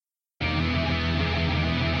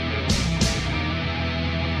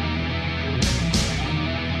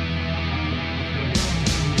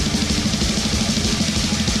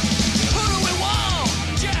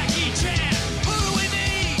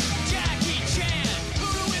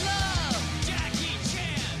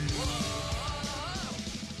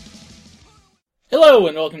Hello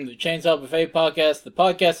and welcome to the Chainsaw Buffet Podcast, the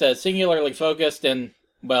podcast that is singularly focused in,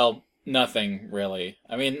 well, nothing, really.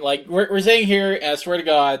 I mean, like, we're sitting here, and I swear to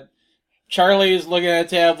God, Charlie is looking at a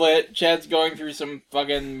tablet, Chad's going through some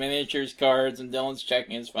fucking miniatures cards, and Dylan's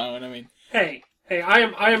checking his phone. I mean... Hey,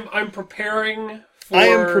 I'm preparing for... I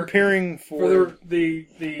am preparing for... the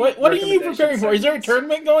What are you preparing for? Is there a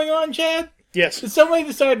tournament going on, Chad? Yes. Did somebody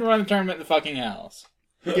decide to run a tournament in the fucking house?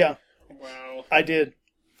 Yeah. Wow. I did.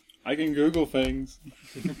 I can Google things.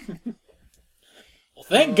 Well,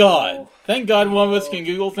 thank God. Thank God one of us can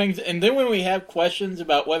Google things, and then when we have questions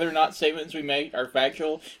about whether or not statements we make are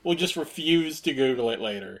factual, we'll just refuse to Google it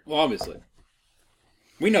later. Well, obviously.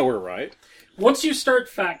 We know we're right. Once you start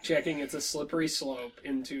fact-checking, it's a slippery slope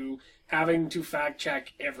into having to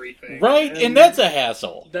fact-check everything. Right? And that's a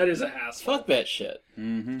hassle. That is a hassle. Fuck that shit.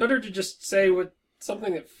 Mm-hmm. Better to just say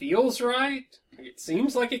something that feels right. It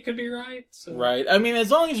seems like it could be right. So. Right. I mean, as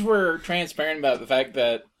long as we're transparent about the fact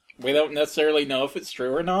that we don't necessarily know if it's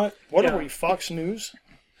true or not. What Yeah. are we, Fox News?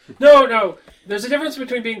 No. There's a difference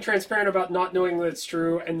between being transparent about not knowing that it's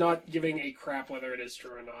true and not giving a crap whether it is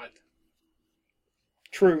true or not.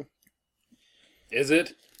 True. Is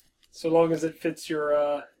it? So long as it fits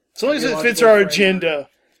your... So long as it fits ideological our framework. agenda.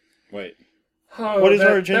 Wait. Oh, What is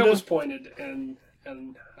our agenda? That was pointed, and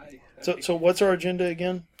So what's our agenda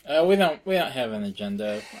again? We don't have an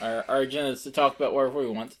agenda. Our agenda is to talk about whatever we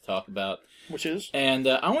want to talk about. Which is? And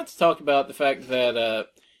I want to talk about the fact that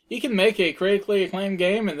you can make a critically acclaimed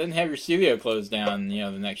game and then have your studio closed down, the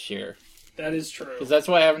next year. that is true. Because that's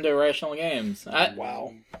what happened to Irrational Games.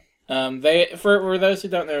 Wow. For those who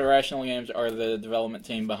don't know, Irrational Games are the development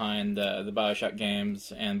team behind the BioShock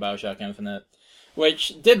games and BioShock Infinite,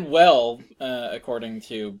 which did well according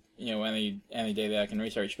to any data I can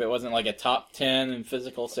research, but it wasn't like a top 10 in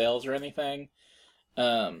physical sales or anything.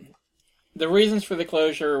 The reasons for the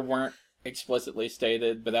closure weren't explicitly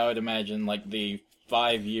stated, but I would imagine like the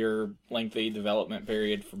 5-year lengthy development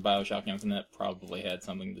period for BioShock Infinite probably had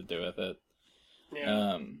something to do with it.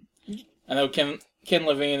 Yeah. I know Ken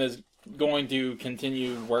Levine is going to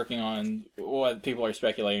continue working on what people are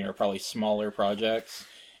speculating are probably smaller projects,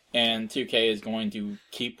 and 2K is going to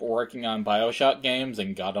keep working on BioShock games,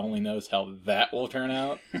 and God only knows how that will turn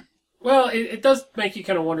out. Well, it does make you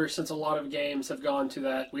kind of wonder, since a lot of games have gone to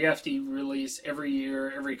that, we have to release every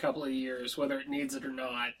year, every couple of years, whether it needs it or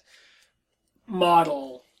not,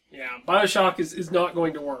 model. Yeah, BioShock is not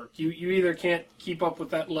going to work. You either can't keep up with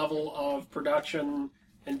that level of production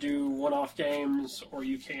and do one-off games, or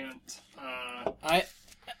you can't. I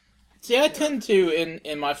tend to,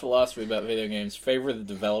 in my philosophy about video games, favor the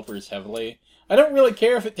developers heavily. I don't really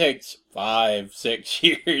care if it takes 5-6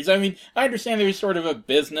 years. I mean, I understand there's sort of a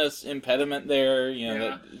business impediment there,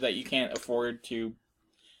 that you can't afford to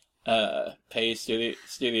pay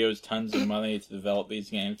studios tons of money to develop these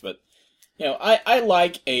games, but I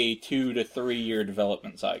like a 2 to 3 year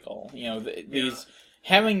development cycle.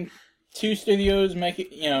 Having 2 studios make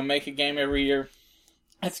a game every year,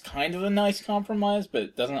 that's kind of a nice compromise, but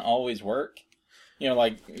it doesn't always work.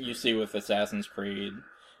 Like you see with Assassin's Creed.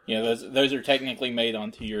 Those are technically made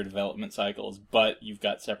on 2-year development cycles, but you've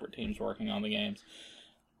got separate teams working on the games.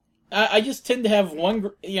 I just tend to have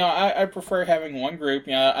one, I prefer having one group.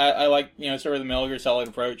 I like, sort of the Metal Gear Solid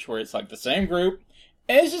approach where it's like the same group,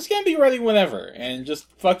 and it's just going to be ready whenever, and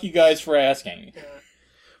just fuck you guys for asking. Yeah.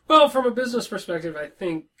 Well, from a business perspective, I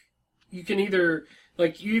think you can either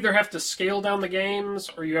have to scale down the games,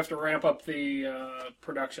 or you have to ramp up the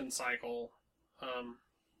production cycle.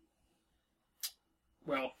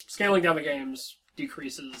 Scaling down the games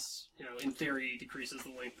decreases, in theory, decreases the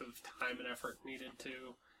length of time and effort needed to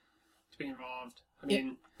be involved. I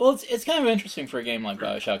mean, well, it's kind of interesting for a game like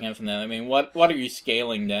BioShock Infinite. I mean, what are you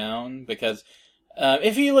scaling down? Because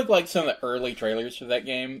if you look like some of the early trailers for that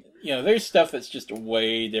game, there's stuff that's just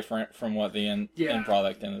way different from what the end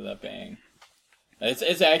product ended up being.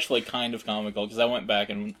 It's actually kind of comical, because I went back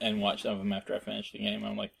and watched some of them after I finished the game.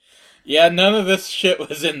 I'm like, yeah, none of this shit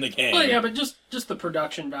was in the game. Well, yeah, but just the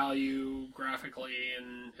production value graphically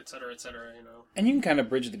and et cetera, And you can kind of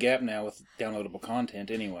bridge the gap now with downloadable content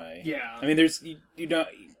anyway. Yeah. I mean,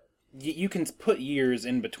 you can put years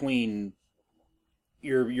in between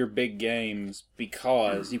your big games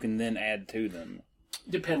because you can then add to them.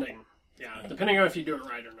 Depending on if you do it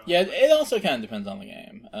right or not. Yeah, it also kind of depends on the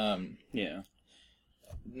game. Yeah.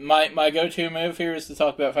 My go-to move here is to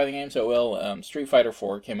talk about fighting games. So, Street Fighter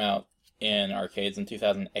 4 came out in arcades in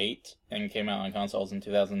 2008 and came out on consoles in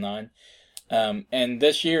 2009. And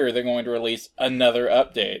this year they're going to release another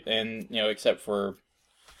update. And, except for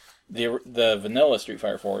the vanilla Street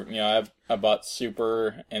Fighter 4. I bought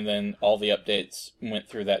Super, and then all the updates went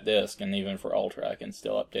through that disc, and even for Ultra, I can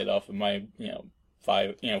still update off of my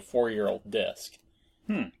 4-year-old disc.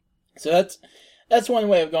 So that's one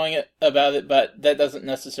way of going about it, but that doesn't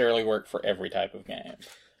necessarily work for every type of game.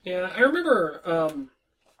 Yeah, I remember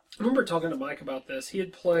talking to Mike about this. He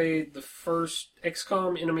had played the first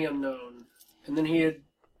XCOM Enemy Unknown, and then he had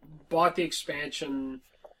bought the expansion,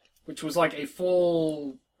 which was like a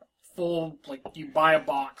full like you buy a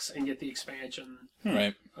box and get the expansion.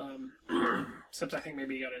 Right. Except I think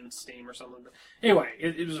maybe he got it in Steam or something. But anyway,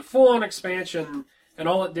 it was a full-on expansion, and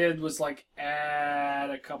all it did was like add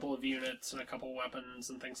a couple of units and a couple of weapons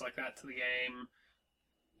and things like that to the game,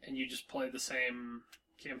 and you just played the same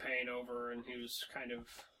campaign over, and he was kind of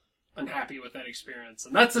unhappy with that experience.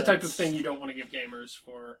 And that's the type of thing you don't want to give gamers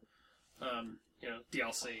for,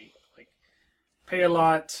 DLC. Like, pay a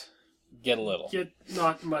lot, Get a little. get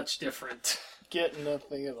not much different. Get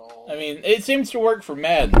nothing at all. I mean, it seems to work for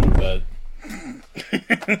Madden, but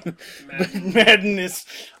Madden is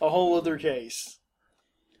a whole other case.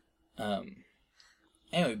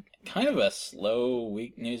 anyway, kind of a slow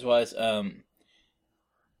week news-wise.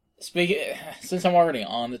 Since I'm already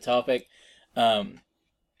on the topic,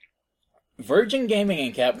 Virgin Gaming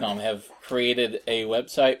and Capcom have created a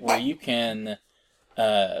website where you can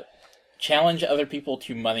challenge other people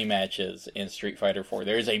to money matches in Street Fighter 4.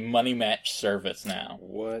 There is a money match service now.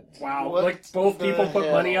 What? Wow, What like both people the put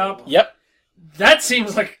hell? money up? Yep. That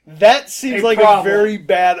seems like That seems A like problem. a very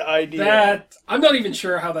bad idea. that. I'm not even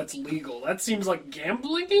sure how that's legal. That seems like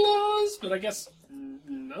gambling laws, but I guess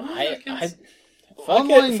no. I guess.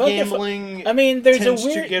 Online fuck it. gambling I mean, there's a tends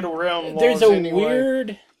weird... to get around laws There's a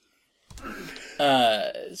anyway.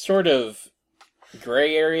 weird sort of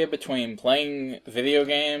gray area between playing video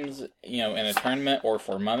games, in a tournament or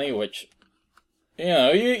for money, which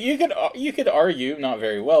you could argue, not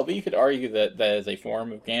very well, but you could argue that is a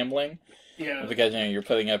form of gambling, Yeah. because you're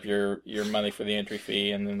putting up your money for the entry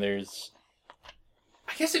fee, and then there's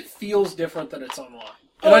I guess it feels different that it's online.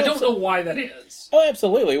 And I don't know why that is. oh,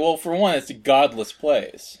 absolutely. Well, for one, it's a godless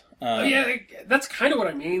place. Yeah, that's kind of what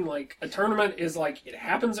I mean. Like, a tournament is like, it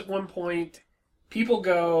happens at one point, people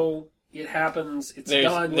go, it happens, it's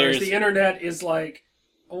done. Whereas the internet is like,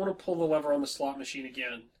 I want to pull the lever on the slot machine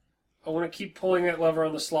again. I want to keep pulling that lever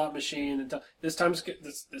on the slot machine until this time's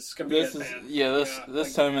this is going to be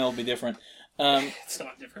this time it'll be different. It's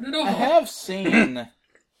not different at all. I have seen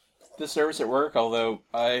the service at work, although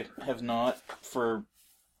I have not, for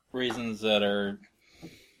reasons that are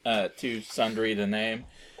too sundry to name.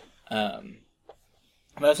 But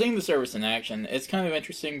I've seen the service in action. It's kind of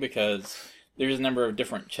interesting because there's a number of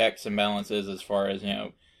different checks and balances as far as,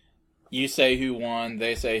 you say who won,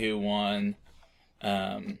 they say who won,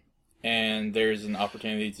 and there's an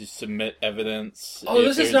opportunity to submit evidence. Oh,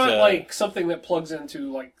 this is not like something that plugs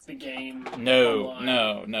into like the game. No.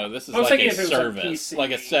 This is like a service,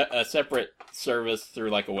 like a separate service through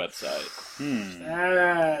like a website.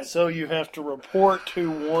 So you have to report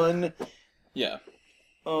who won. Yeah.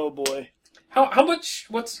 Oh boy. How much?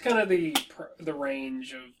 What's kind of the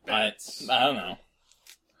range of bets? I don't know.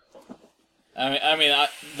 I mean,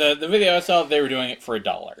 the video I saw, they were doing it for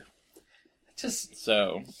 $1. Just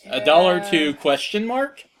So $1 to question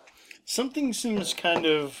mark. Something seems kind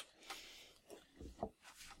of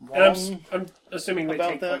and wrong. I'm assuming they about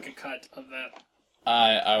take that. like a cut of that.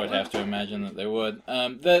 I would have to imagine that they would.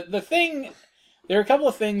 The thing, there are a couple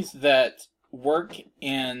of things that work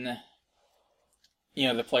in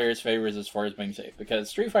the player's favors as far as being safe, because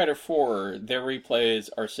Street Fighter 4, their replays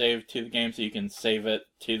are saved to the game, so you can save it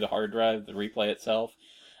to the hard drive, the replay itself,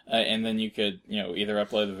 and then you could either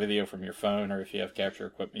upload the video from your phone, or if you have capture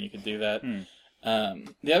equipment, you could do that.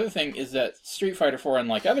 The other thing is that Street Fighter 4,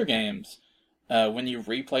 unlike other games, when you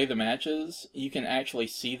replay the matches, you can actually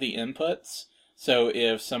see the inputs. So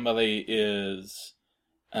if somebody is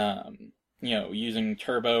using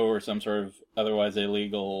turbo or some sort of otherwise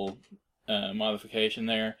illegal modification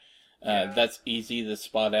there, that's easy to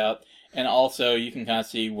spot out. And also you can kind of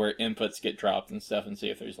see where inputs get dropped and stuff and see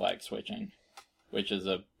if there's lag switching, which is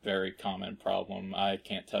a very common problem. I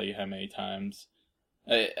can't tell you how many times.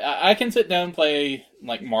 I can sit down and play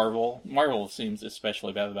like Marvel. Marvel seems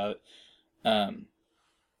especially bad about it.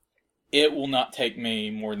 It will not take me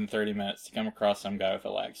more than 30 minutes to come across some guy with a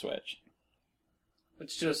lag switch.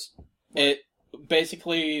 It's just It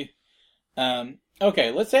basically,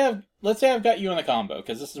 okay, let's say I've got you in a combo,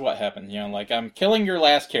 because this is what happens, like I'm killing your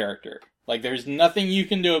last character. Like there's nothing you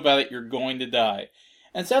can do about it, you're going to die.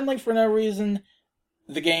 And suddenly for no reason,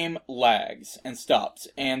 the game lags and stops,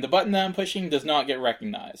 and the button that I'm pushing does not get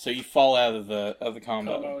recognized, so you fall out of the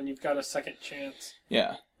combo. And you've got a second chance.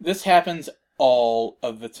 Yeah, this happens all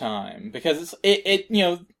of the time because it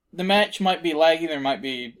the match might be laggy, there might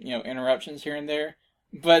be interruptions here and there,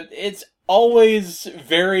 but it's always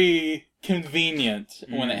very convenient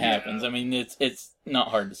when it happens. I mean, it's not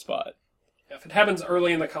hard to spot. If it happens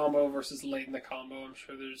early in the combo versus late in the combo, I'm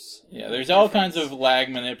sure there's all kinds of lag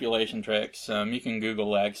manipulation tricks. You can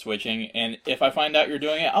Google lag switching, and if I find out you're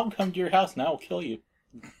doing it, I'll come to your house and I will kill you.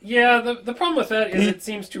 Yeah, the problem with that is it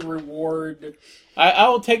seems to reward... I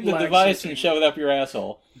will take the device switching. and shove it up your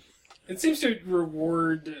asshole. It seems to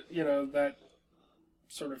reward, that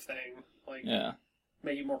sort of thing. Like,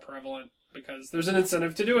 make it more prevalent, because there's an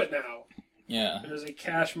incentive to do it now. Yeah. There's a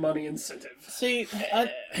cash money incentive. See, how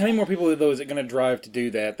many more people are those going to drive to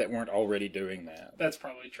do that weren't already doing that? That's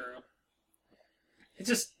probably true. It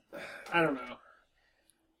just, I don't know.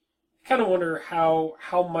 I kind of wonder how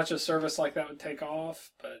much a service like that would take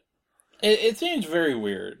off, but... It seems very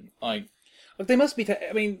weird. Like, Look, they must be...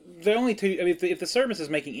 the only two... if the service is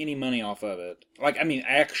making any money off of it,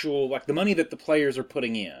 actual... the money that the players are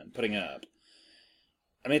putting up,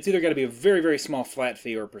 it's either got to be a very, very small flat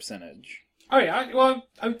fee or percentage. Oh, yeah.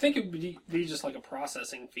 I would think it would be just like a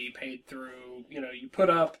processing fee paid through, you put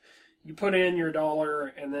in your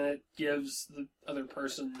 $1, and then it gives the other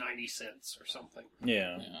person 90 cents or something.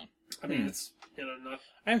 Yeah. I mean, it's, not...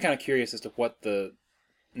 I'm kind of curious as to what the...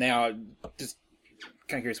 Now, just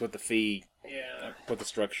kind of curious what the fee... Yeah. What the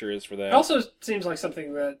structure is for that. It also seems like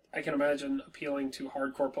something that I can imagine appealing to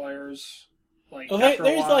hardcore players. Like, well, after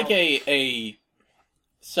there's a while. like a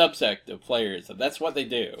subsect of players that's what they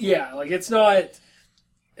do. Yeah, like it's not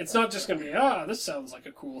just going to be, this sounds like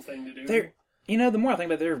a cool thing to do. The more I think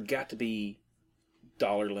about it, there have got to be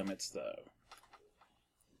dollar limits, though.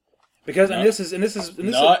 Because, not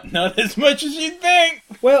as much as you'd think.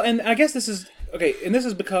 Well, and I guess this is, okay, and this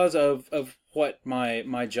is because of what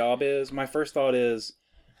my job is. My first thought is,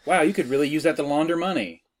 wow, you could really use that to launder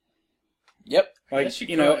money. Yep. Like, Yes, you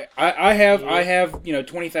could. I have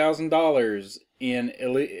 $20,000 in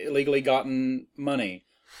illegally gotten money.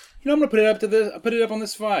 I'm going to put it up on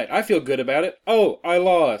this fight. I feel good about it. Oh, I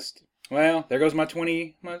lost. Well, there goes my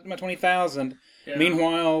 20,000. Yeah.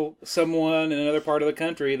 Meanwhile, someone in another part of the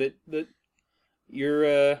country that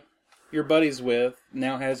your buddies with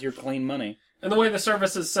now has your clean money. And the way the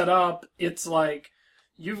service is set up, it's like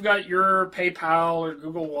you've got your PayPal or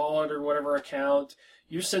Google Wallet or whatever account.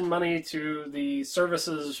 You send money to the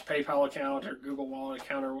service's PayPal account or Google Wallet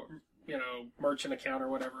account or merchant account or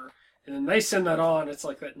whatever, and then they send that on. It's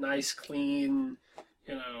like that nice, clean,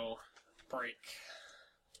 break.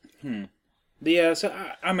 Yeah, so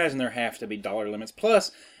I imagine there have to be dollar limits.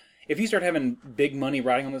 Plus, if you start having big money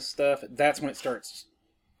riding on this stuff, that's when it starts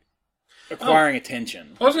acquiring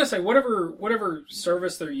attention. I was going to say, whatever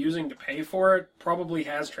service they're using to pay for it probably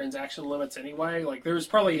has transaction limits anyway. Like, there's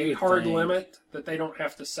probably a hard limit that they don't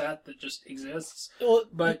have to set that just exists.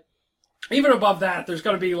 But even above that, there's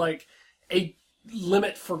got to be, like, a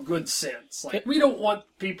limit for good sense. Like, we don't want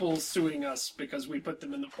people suing us because we put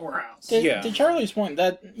them in the poorhouse. To Charlie's point,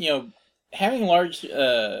 that, having large,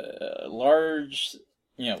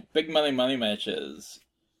 big money matches,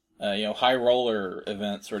 high roller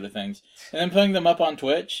events sort of things, and then putting them up on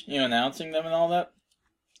Twitch, announcing them and all that,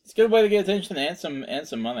 it's a good way to get attention and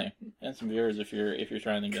some money and some viewers if you're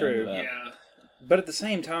trying to get into that. Yeah. But at the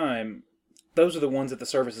same time, those are the ones that the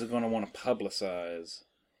service is going to want to publicize.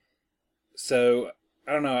 So,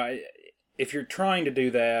 I don't know, if you're trying to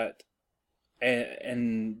do that,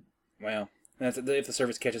 and if the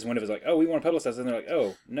service catches wind of it, it's like, oh, we want to publicize it, and they're like,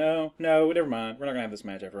 oh, no, never mind, we're not going to have this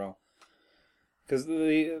match after all. Because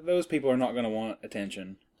those people are not going to want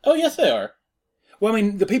attention. Oh, yes, they are. Well,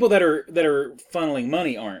 the people that are funneling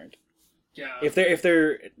money aren't. Yeah. If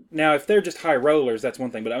they're just high rollers, that's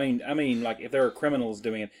one thing. But like if there are criminals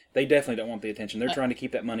doing it, they definitely don't want the attention. They're trying to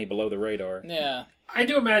keep that money below the radar. Yeah. I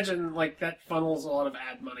do imagine like that funnels a lot of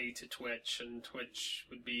ad money to Twitch, and Twitch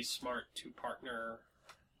would be smart to partner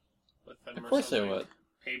with them. Of course they would.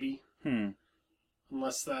 Maybe.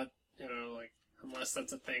 Unless Unless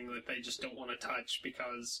that's a thing that they just don't want to touch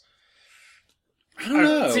because I don't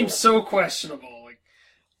know. It seems so questionable. Like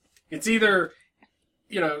it's either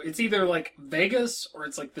like Vegas or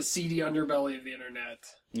it's like the seedy underbelly of the internet.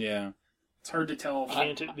 Yeah. It's hard to tell.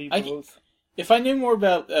 Can't it be both? If I knew more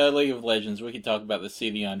about League of Legends, we could talk about the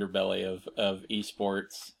seedy underbelly of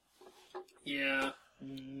esports. Yeah.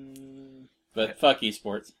 But fuck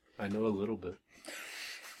esports. I know a little bit.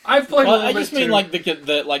 I've played a little I bit just mean too. like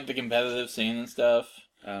the competitive scene and stuff.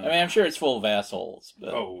 I'm sure it's full of assholes.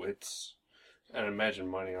 But... Oh, it's and imagine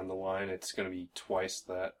money on the line, it's going to be twice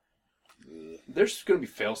that. There's going to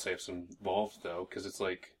be fail-safes involved, though, because it's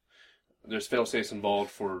like, there's fail-safes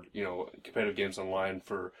involved for, competitive games online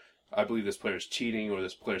for, I believe this player's cheating or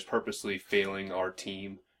this player's purposely failing our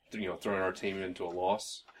team, throwing our team into a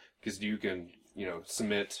loss. Because you can,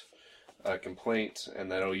 submit a complaint,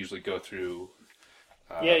 and that'll usually go through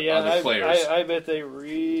other players. I bet they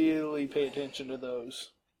really pay attention to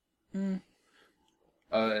those. No.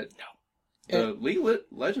 The League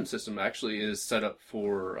Legend system actually is set up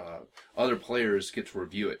for other players get to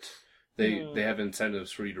review it. They have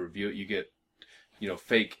incentives for you to review it. You get,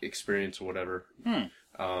 fake experience or whatever.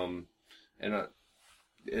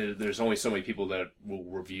 There's only so many people that will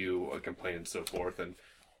review a complaint and so forth. And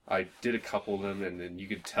I did a couple of them, and then you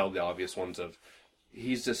could tell the obvious ones of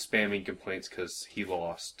he's just spamming complaints because he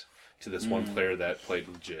lost to this one player that played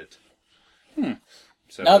legit.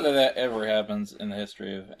 So, not that ever happens in the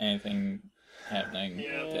history of anything happening to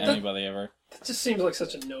anybody ever. That just seems like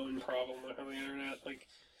such a known problem on the internet. Like,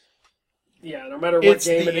 no matter what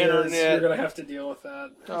game it is, you're going to have to deal with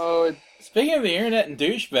that. Speaking of the internet and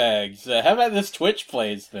douchebags, how about this Twitch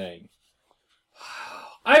Plays thing?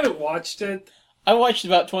 I haven't watched it. I watched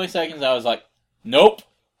about 20 seconds, I was like, nope.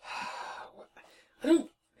 I don't...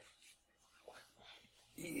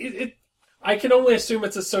 I can only assume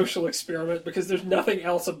it's a social experiment because there's nothing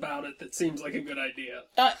else about it that seems like a good idea.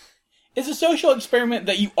 It's a social experiment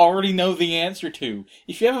that you already know the answer to.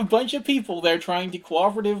 If you have a bunch of people that are trying to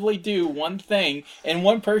cooperatively do one thing, and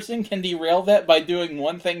one person can derail that by doing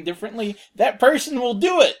one thing differently, that person will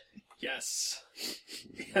do it. Yes.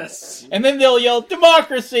 Yes. And then they'll yell,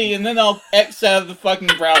 democracy! And then I'll X out of the fucking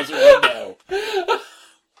browser window.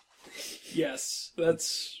 Yes.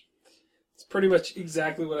 That's pretty much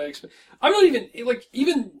exactly what I expect. I'm not even,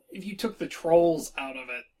 even if you took the trolls out of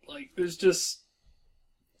it, there's just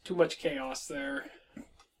too much chaos there.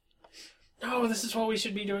 No, this is what we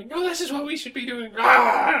should be doing. No, this is what we should be doing.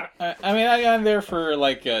 Ah! I mean, I got in there for,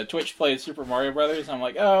 Twitch Plays Super Mario Brothers. I'm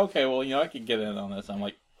like, oh, okay, well, I could get in on this. I'm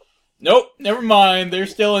like, nope, never mind. They're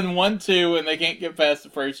still in 1-2, and they can't get past the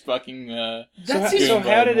first fucking, so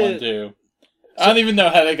how did it... 1-2. I don't even know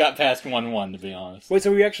how they got past 1-1, to be honest. Wait,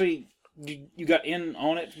 so we actually... You got in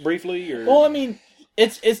on it briefly, or? Well, I mean,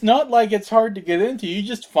 it's not like it's hard to get into. You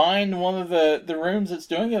just find one of the rooms that's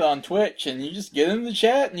doing it on Twitch, and you just get in the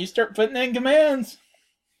chat, and you start putting in commands.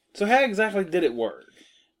 So how exactly did it work?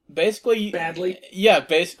 Basically... Badly? Yeah,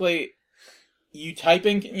 basically, you type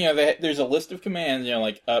in... there's a list of commands,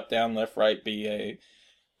 like up, down, left, right, B, A,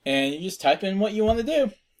 and you just type in what you want to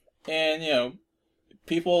do. And,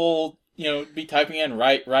 people, be typing in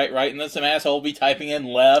right, and then some asshole will be typing in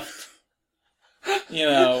left.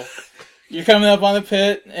 You're coming up on the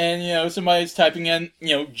pit, and, somebody's typing in,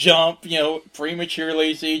 jump,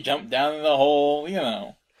 prematurely, so you jump down in the hole,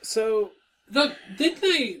 So, didn't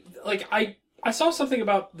they, I saw something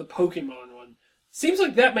about the Pokemon one. Seems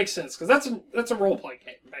like that makes sense, because that's a role-playing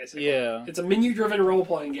game, basically. Yeah. It's a menu-driven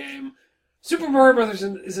role-playing game. Super Mario Brothers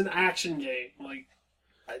is an action game.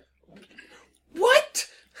 What?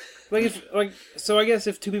 So I guess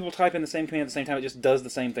if two people type in the same command at the same time, it just does the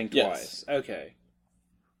same thing twice. Yes. Okay.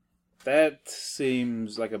 That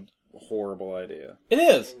seems like a horrible idea. It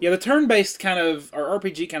is. Yeah, the turn-based kind of, or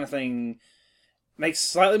RPG kind of thing makes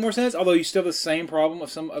slightly more sense, although you still have the same problem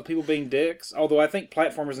of people being dicks. Although I think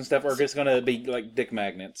platformers and stuff are just going to be like dick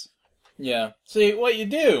magnets. Yeah. See, what you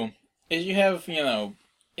do is you have,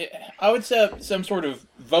 I would set up some sort of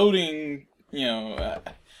voting, see,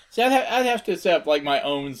 I'd have to set up, my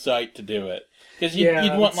own site to do it. Because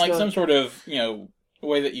you'd want, some sort of,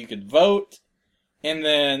 way that you could vote, and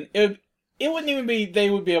then it wouldn't even be,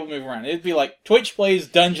 they would be able to move around. It'd be like, Twitch Plays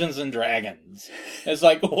Dungeons and Dragons. It's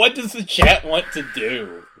like, what does the chat want to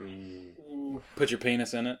do? Put your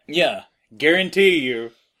penis in it? Yeah. Guarantee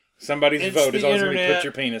you, somebody's It's vote the is always going to be internet. put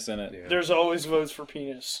your penis in it. Yeah. There's always votes for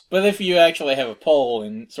penis. But if you actually have a poll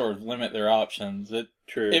and sort of limit their options,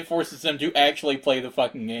 True. it forces them to actually play the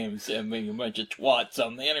fucking game instead of being a bunch of twats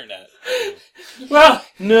on the internet. Well,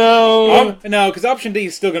 No. No, because option D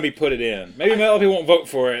is still going to be put it in. Maybe a lot of people won't vote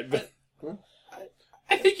for it, but...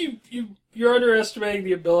 I think you're underestimating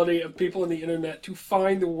the ability of people on the internet to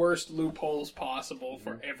find the worst loopholes possible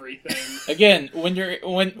for everything. Again,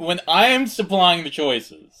 when I am supplying the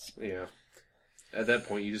choices. Yeah. At that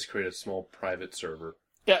point, you just create a small private server.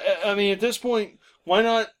 Yeah, I mean, at this point, why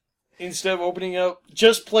not, instead of opening up,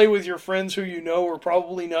 just play with your friends who you know are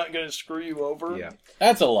probably not going to screw you over? Yeah.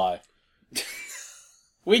 That's a lie.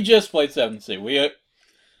 We just played 7C.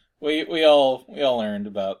 We all learned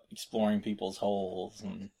about exploring people's holes,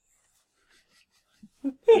 and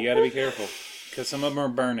You got to be careful, because some of them are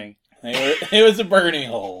burning. It was a burning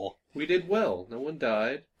hole. We did well. No one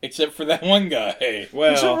died. Except for that one guy.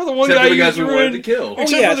 Well, Except for the one Except guy for the you guys we threw wanted in. to kill.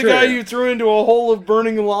 Except yeah, for the true. guy you threw into a hole of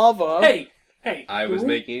burning lava. Hey, I was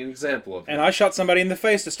making an example of and that. I shot somebody in the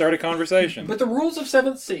face to start a conversation. but the rules of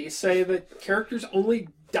 7th Sea say that characters only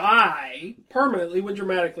die permanently when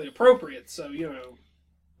dramatically appropriate. So,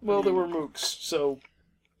 Well, they were mooks, so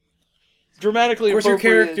dramatically Of course, your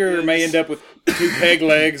appropriate character may is- end up with 2 peg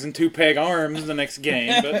legs and 2 peg arms the next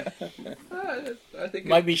game, but I think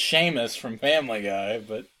Might be Seamus from Family Guy,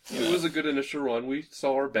 but it was a good initial run. We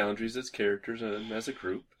saw our boundaries as characters and as a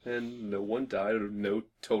group, and no one died or no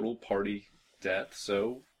total party death,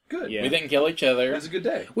 so good. Yeah. we didn't kill each It other. was a good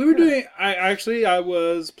day. we were doing. I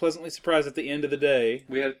was pleasantly surprised at the end of the day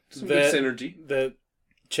We had some that good synergy. that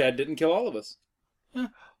Chad didn't kill all of us.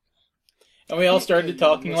 And we all started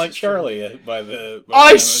talking like Charlie by the...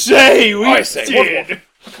 I say we I say, did.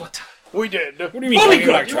 what? We did. What do you mean? Bully talking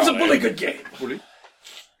good! like It was a Charlie? bully good game. Really?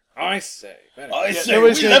 I say. I Yeah, say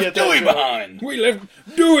nobody's we gonna left get that Dewey joke. behind. We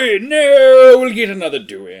left Dewey. No, we'll get another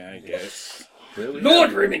Dewey, I guess. Really?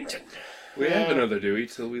 Lord Remington. We have another Dewey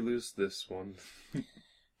till we lose this one.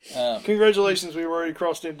 Congratulations, we've already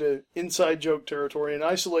crossed into inside joke territory and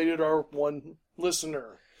isolated our one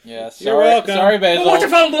listener. Yeah, sorry, You're welcome. sorry, But Basil. what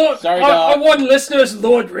if our Lord, Sorry, our Doc. one listener is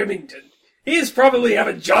Lord Remington? He's probably have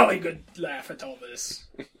a jolly good laugh at all this.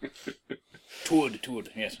 Twould,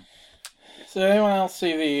 yes. So anyone else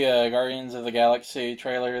see the Guardians of the Galaxy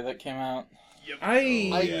trailer that came out?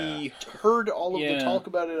 I heard all of Yeah. the talk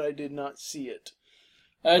about it, I did not see it.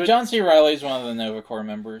 John C. Reilly is one of the Nova Corps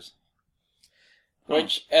members.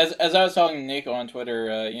 Which, as I was talking to Nico on Twitter,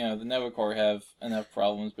 the Nova Corps have enough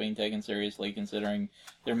problems being taken seriously, considering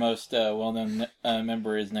their most well-known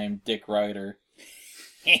member is named Dick Ryder.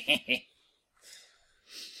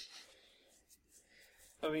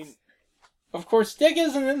 I mean, Of course, Dick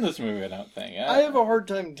isn't in this movie, I don't think. I have a hard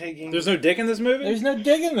time taking... There's no Dick in this movie? There's no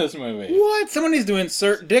Dick in this movie. What? Someone needs to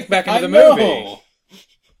insert Dick back into I the know. movie.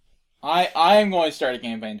 I am going to start a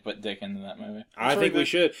campaign to put Dick into that movie. I think we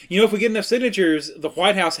should. You know, if we get enough signatures, the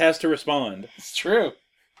White House has to respond. It's true.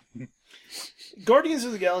 Guardians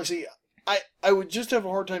of the Galaxy, I would just have a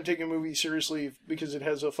hard time taking a movie seriously because it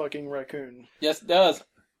has a fucking raccoon. Yes, it does.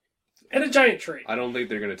 And a giant tree. I don't think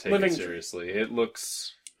they're going to take Living it seriously. It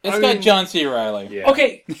looks... It's I got mean- John C. Reilly. Yeah.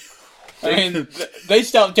 Okay, I mean, they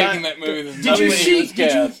stopped taking that movie the Did moment you he see- was did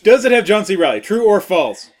you- cast. Does it have John C. Reilly? True or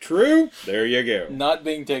false? True? There you go. Not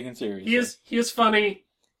being taken seriously. he is funny.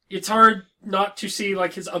 It's hard not to see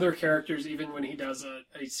like his other characters, even when he does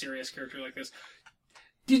a serious character like this.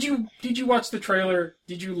 Did you watch the trailer?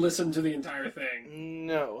 Did you listen to the entire thing?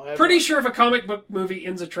 No. I Pretty sure if a comic book movie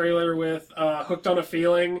ends a trailer with "Hooked on a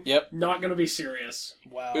Feeling," Yep. not going to be serious.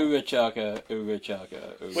 Wow. Ooga chaka, ooga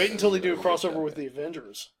chaka. Ooga Wait until they do a ooga crossover chaka. with the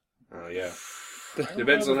Avengers. Oh, yeah.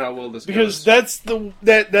 Depends on how well this Because goes.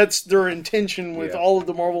 that's their intention with Yeah. all of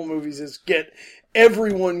the Marvel movies is get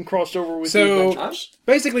everyone crossed over with So- the Avengers.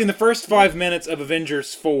 Basically, in the first 5 minutes of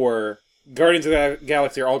Avengers 4, Guardians of the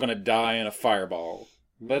Galaxy are all going to die in a fireball.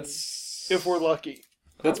 If we're lucky.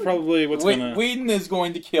 That's probably what's going to... Whedon is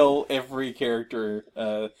going to kill every character,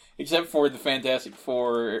 except for the Fantastic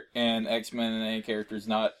Four and X-Men and any characters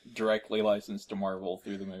not directly licensed to Marvel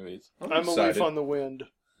through the movies. I'm a excited. leaf on the wind.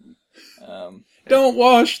 Don't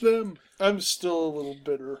wash them! I'm still a little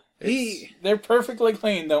bitter. They're perfectly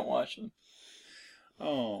clean, don't wash them.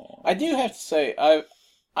 Oh. I do have to say,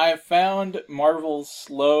 I found Marvel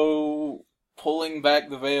slow pulling back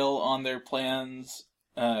the veil on their plans,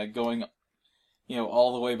 going,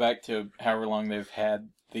 all the way back to however long they've had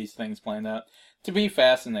these things planned out, to be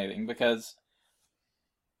fascinating, because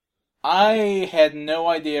I had no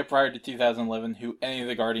idea prior to 2011 who any of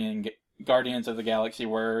the Guardians of the Galaxy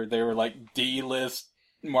were. They were like D-list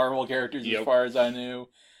Marvel characters as far as I knew.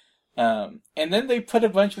 And then they put a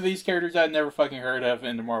bunch of these characters I'd never fucking heard of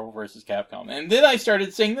into Marvel vs. Capcom. And then I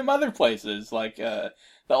started seeing them other places, like the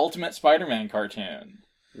Ultimate Spider-Man cartoon.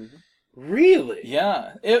 Really?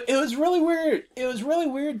 Yeah, it was really weird. It was really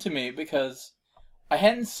weird to me because I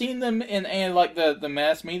hadn't seen them in any like the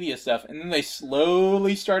mass media stuff, and then they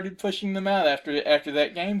slowly started pushing them out after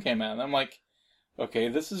that game came out. And I'm like, okay,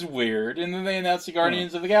 this is weird. And then they announced the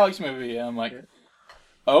Guardians of the Galaxy movie, and I'm like,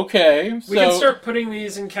 okay, We can start putting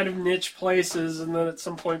these in kind of niche places, and then at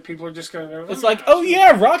some point people are just going to go... It's like, oh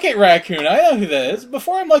yeah, Rocket Raccoon. I know who that is.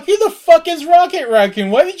 Before I'm like, who the fuck is Rocket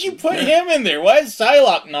Raccoon? Why did you put him in there? Why is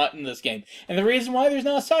Psylocke not in this game? And the reason why there's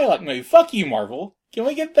not a Psylocke movie. Fuck you, Marvel. Can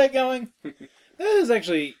we get that going? That is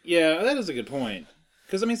actually... Yeah, that is a good point.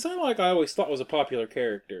 Because, I mean, Psylocke I always thought was a popular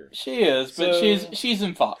character. She is, but So- she's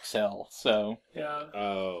in Foxhell, so... Yeah.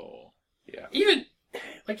 Oh. Yeah. Even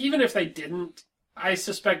like even if they didn't, I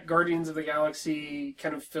suspect Guardians of the Galaxy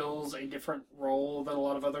kind of fills a different role than a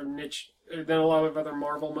lot of other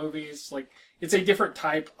Marvel movies. Like it's a different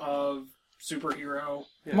type of superhero.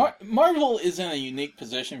 Marvel is in a unique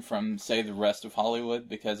position from, say, the rest of Hollywood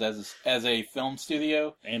because as a film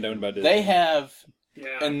studio, And owned by Disney. they have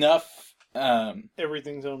Yeah. enough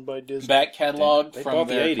Everything's owned by Disney. back catalog They from bought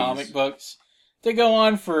the their 80s. comic books to go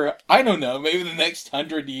on for, I don't know, maybe the next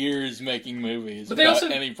 100 years making movies But they without also-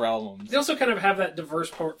 any problems. They also kind of have that diverse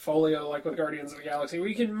portfolio, like with Guardians of the Galaxy, where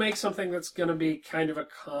you can make something that's going to be kind of a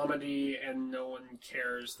comedy and no one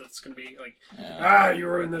cares. That's going to be like, Yeah. you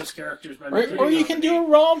ruined those characters by Or making you a can comedy. do a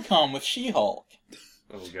rom-com with She-Hulk.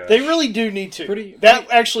 Oh god. They really do need to. Pretty- that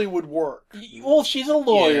actually would work. Well, she's a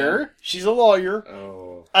lawyer. She's a lawyer.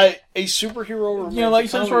 Oh. A superhero romantic You know, like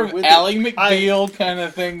some sort of comedy with Ally it. McBeal kind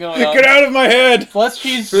of thing going on. Get out of my head! Plus,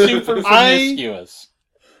 she's super I- promiscuous.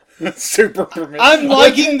 Super promiscuous. I'm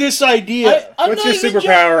liking this idea. I'm What's not your even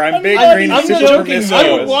superpower? I'm big, not green, even I'm super not joking. promiscuous.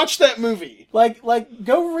 I would watch that movie. Like,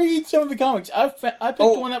 go read some of the comics. I picked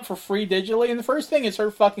Oh. one up for free digitally, and the first thing is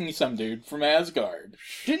her fucking some dude from Asgard.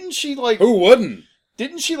 Didn't she like? Who wouldn't?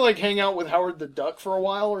 Didn't she like hang out with Howard the Duck for a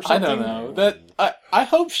while or I something? don't know. I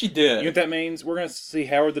hope she You know what did. that means? We're going to see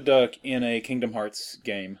Howard the Duck in a Kingdom Hearts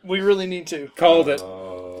game. We really need to. Called it.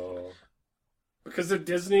 Oh. Because of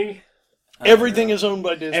Disney. Everything is owned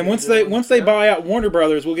by Disney. And once they buy out Warner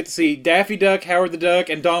Brothers, we'll get to see Daffy Duck, Howard the Duck,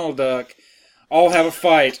 and Donald Duck all have a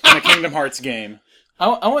fight in a Kingdom Hearts game.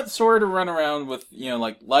 I want Sora to run around with,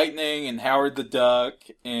 like Lightning and Howard the Duck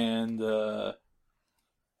and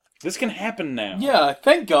This can happen now. yeah.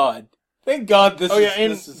 Thank God. Thank God this. Oh yeah, is,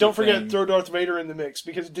 and this is don't a forget thing. throw Darth Vader in the mix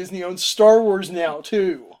because Disney owns Star Wars now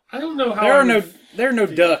too. I don't know how. There are no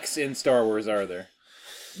ducks in Star Wars, are there?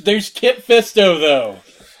 There's Kit Fisto though.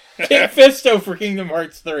 Kit Fisto for Kingdom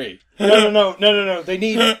Hearts 3. No. They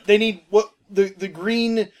need what the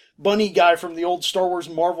green bunny guy from the old Star Wars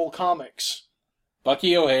Marvel comics.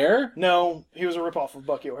 Bucky O'Hare. No, he was a ripoff of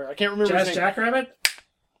Bucky O'Hare. I can't remember Jazz his name. Jackrabbit?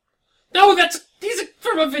 No, he's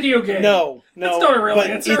from a video game. No, That's not a real but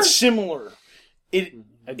answer. it's similar.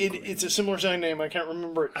 It's a similar sounding name. I can't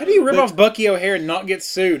remember it. How do you rip But off Bucky O'Hare and not get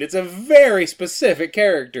sued? It's a very specific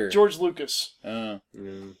character. George Lucas, Yeah.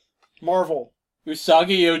 Marvel?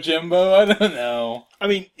 Usagi Yojimbo. I don't know. I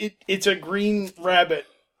mean, it's a green rabbit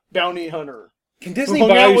bounty hunter. Can Who Disney hung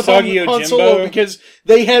buy out with Usagi Han Solo Yojimbo? because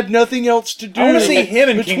they had nothing else to do. I want to see him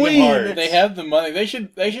in Kingdom between Hearts. They have the money. They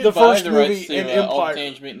should the buy first the rights movie to and all Empire.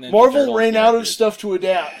 Teenage Mutant Ninja Marvel Turtles ran out of characters. stuff to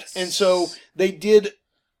adapt, and so they did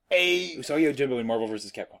a. Usagi Yojimbo in Marvel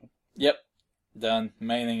vs. Capcom. Yep, done.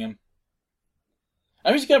 Maining him.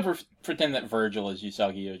 I'm just gonna pretend that Virgil is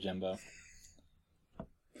Usagi Yojimbo.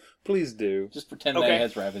 Please do. Just pretend that Okay. he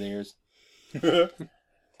has rabbit ears. Oh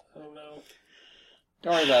no.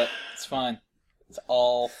 Don't worry about it. It's fine. It's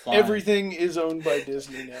all fine. Everything is owned by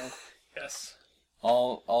Disney now. Yes.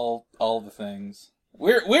 All the things.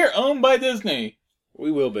 We're owned by Disney.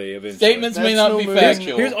 We will be eventually. Statements may That's not no be movie.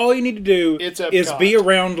 factual. Here's all you need to do It's is Epcot. be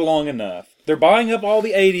around long enough. They're buying up all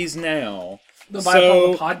the 80s now. They'll buy up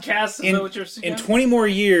all the So, podcasts? Is in, that what you're in suggesting? 20 more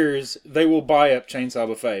years, they will buy up Chainsaw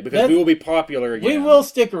Buffet because That- we will be popular again. we will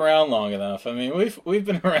stick around long enough. I mean, we've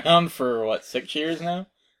been around for what, 6 years now.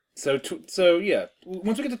 So yeah.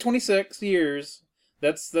 Once we get to 26 years,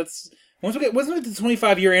 that's once we get to the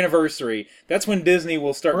 25-year anniversary, that's when Disney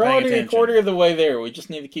will start We're paying already attention. a quarter of the way there. We just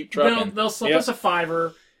need to keep trucking. They'll slip Yep. us a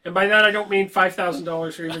 $5, and by that I don't mean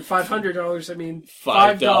 $5,000 or even $500. I mean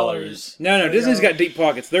 $5. $5. No, There you Disney's go. got deep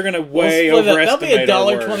pockets. They're going to We'll way split it up. overestimate That'll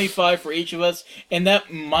be our worth. $1.25 for each of us, and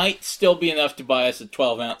that might still be enough to buy us a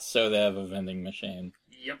 12-ounce soda of a vending machine.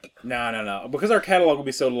 Yep. No. Because our catalog will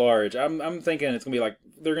be so large, I'm thinking it's going to be like,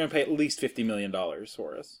 they're going to pay at least $50 million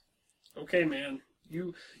for us. Okay, man.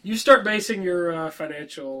 You start basing your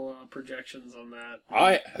financial projections on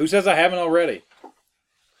that. Who says I haven't already?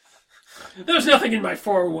 There's nothing in my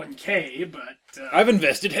 401k, but I've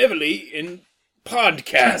invested heavily in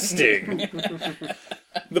podcasting.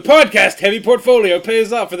 The podcast-heavy portfolio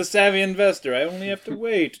pays off for the savvy investor. I only have to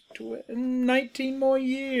wait 19 more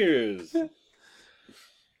years.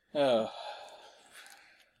 Oh,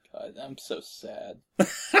 God, I'm so sad.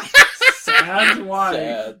 sad. Why?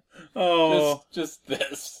 Sad. Oh, Just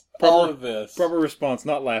this. Proper- All of this. proper response.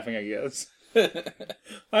 Not laughing, I guess.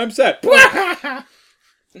 I'm sad. I'm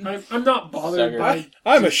not bothered Sucker. by.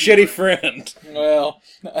 I'm a shitty friend. Well,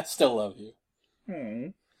 I still love you.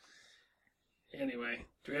 Anyway,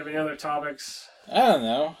 do we have any other topics? I don't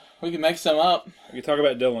know. We can make some up. We can talk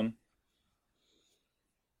about Dylan.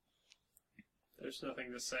 There's nothing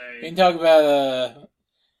to We say. can talk about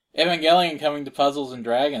Evangelion coming to Puzzles and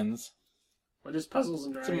Dragons. What is Puzzles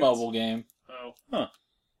and It's Dragons? a mobile game. Oh.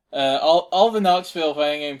 All the Knoxville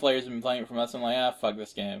fighting game players have been playing it from us. I'm like, fuck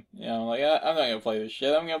this game. You know, like, I'm not gonna play this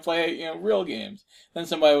shit. I'm gonna play, real games. Then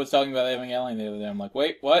somebody was talking about Evangelion the other day. I'm like,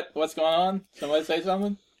 wait, what? What's going on? Somebody say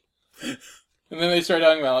something? And then they started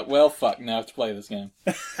talking about, like, well, fuck, now I have to play this game.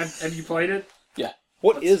 Have you played it? Yeah.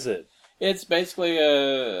 What is it? It's basically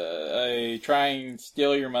a try and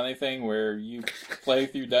steal your money thing where you play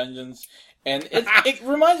through dungeons. And it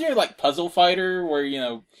reminds me of, like, Puzzle Fighter, where,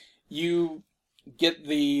 you get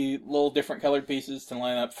the little different colored pieces to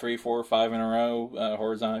line up 3, 4, 5 in a row,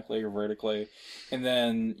 horizontally or vertically. And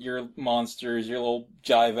then your monsters, your little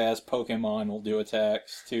jive-ass Pokemon will do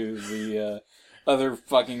attacks to the other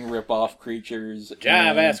fucking rip-off creatures.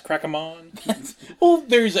 Jive-ass Crackamon? Well,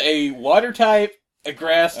 there's a water type, a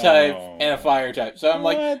grass type, Oh. and a fire type. So I'm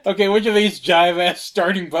like, What? okay, which of these jive-ass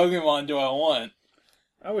starting Pokemon do I want?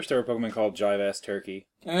 I wish there were a Pokemon called Jive-ass Turkey.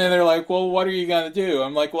 And then they're like, well, what are you gonna do?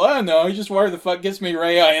 I'm like, well, I don't know. Just where the fuck gets me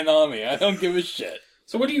Rei Ayanami. I don't give a shit.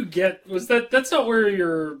 So what do you get? That's not where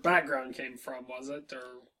your background came from, was it? Or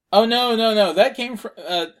Oh, no. That came from,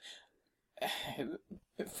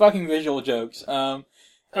 fucking visual jokes.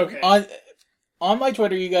 okay. On my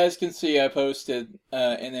Twitter, you guys can see I posted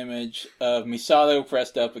an image of Misato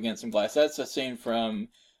pressed up against some glass. That's a scene from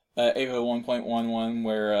Ava 1.11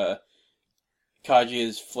 where Kaji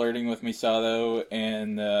is flirting with Misato,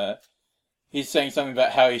 and he's saying something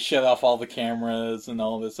about how he shut off all the cameras and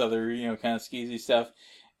all this other, kind of skeezy stuff.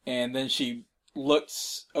 And then she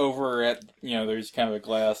looks over at, there's kind of a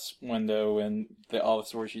glass window in the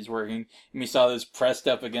office where she's working. Misato's pressed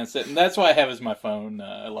up against it, and that's what I have as my phone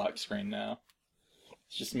lock screen now.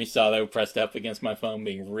 It's just Misato pressed up against my phone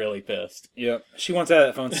being really pissed. Yep. She wants out of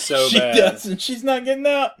that phone so she bad. does, and she's not getting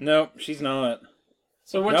out. Nope, she's not.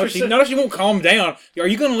 So what No, you're she, saying? no, she won't calm down. Are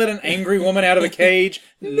you going to let an angry woman out of a cage?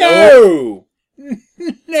 No!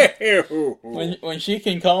 No! When she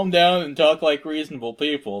can calm down and talk like reasonable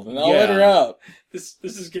people, then I'll let her out. This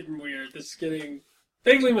is getting weird. This is getting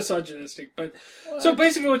vaguely misogynistic. But so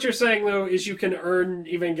basically, what you're saying though is you can earn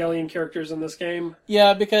Evangelion characters in this game.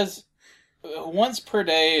 Yeah, because once per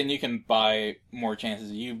day, and you can buy more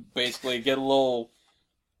chances. You basically get a little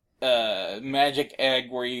magic egg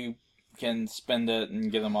where you can spend it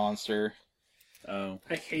and get a monster. Oh.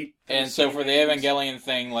 I hate. And those so sort for of the games. Evangelion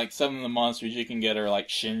thing, like some of the monsters you can get are like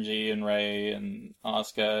Shinji and Rei and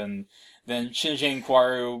Asuka, and then Shinji and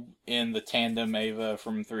Kwaru in the tandem Ava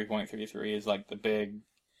from 3.33 is like the big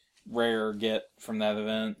rare get from that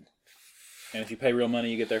event. And if you pay real money,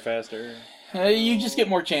 you get there faster? You just get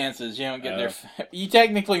more chances. You don't get there. You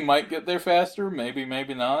technically might get there faster. Maybe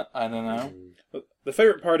not. I don't know. The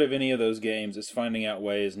favorite part of any of those games is finding out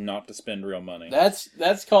ways not to spend real money.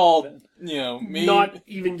 That's called me Not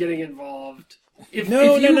even getting involved.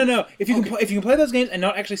 No. If you can play those games and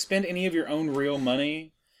not actually spend any of your own real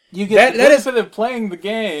money, You get the benefit of playing the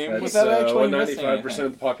game That's without actually what missing 95% anything.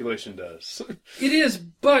 of the population does. It is,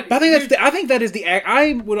 but I think that is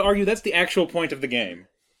I would argue that's the actual point of the game.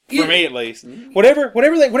 For Yeah. me, at least. Whatever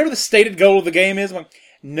the stated goal of the game is, I'm like,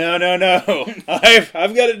 no. I've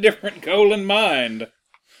got a different goal in mind.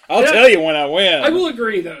 I'll Yeah. tell you when I win. I will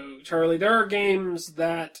agree, though, Charlie. There are games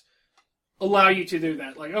that allow you to do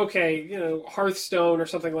that. Like, okay, Hearthstone or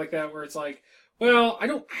something like that, where it's like, well, I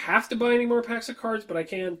don't have to buy any more packs of cards, but I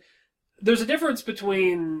can. There's a difference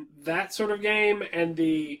between that sort of game and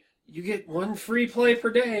you get one free play per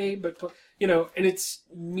day, but, and it's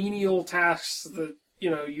menial tasks that,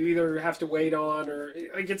 you either have to wait on or,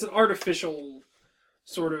 like, it's an artificial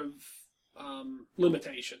sort of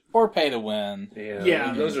limitation. Or pay to win.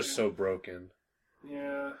 Yeah. Those are so broken.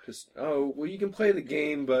 Yeah. Just, you can play the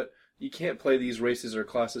game, but you can't play these races or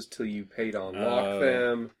classes till you pay to unlock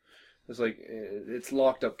them. It's like, it's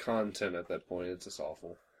locked up content at that point. It's just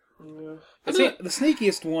awful. Yeah. The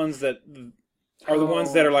sneakiest ones that are the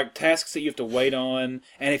ones that are like tasks that you have to wait on,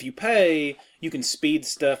 and if you pay, you can speed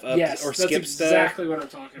stuff up Yes, or that's skip stuff. exactly what I'm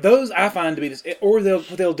talking about. Those I find to be this, or what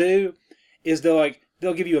they'll do is they'll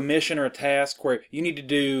give you a mission or a task where you need to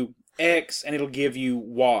do X and it'll give you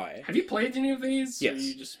Y. Have you played any of these? Yes. Or are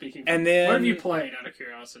you just speaking? And then what have you played, out of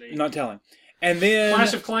curiosity? I'm not telling. And then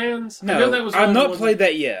Clash of Clans. No, I know that was I've one not that played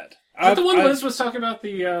that yet. Is that the one Liz was talking about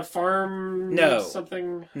the farm? No.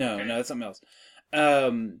 Something. No, Okay. no, that's something else.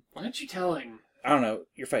 Why aren't you telling? I don't know,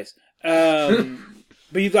 your face.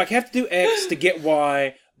 But you have to do X to get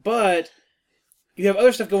Y, but you have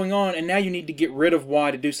other stuff going on, and now you need to get rid of Y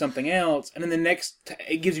to do something else, and then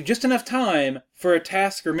it gives you just enough time for a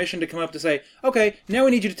task or mission to come up to say, okay, now we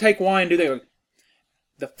need you to take Y and do that.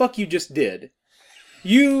 The fuck you just did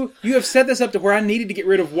You have set this up to where I needed to get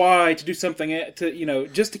rid of Y to do something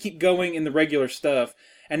just to keep going in the regular stuff.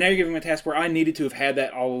 And now you're giving me a task where I needed to have had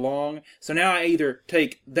that all along. So now I either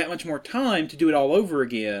take that much more time to do it all over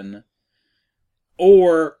again,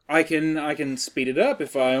 or I can speed it up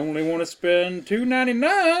if I only want to spend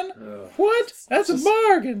 $2.99. What? That's a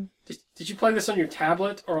bargain. Did you play this on your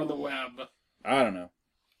tablet or on the web? I don't know.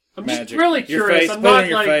 I'm Magic. just really Your curious. face. I'm Put it not on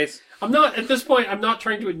your like face. I'm not at this point. I'm not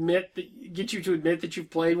trying to get you to admit that you've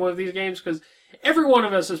played one of these games, because every one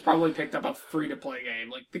of us has probably picked up a free-to-play game.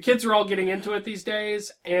 Like, the kids are all getting into it these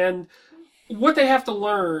days, and what they have to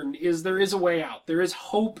learn is there is a way out. There is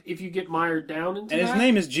hope if you get mired down into And that. his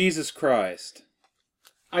name is Jesus Christ.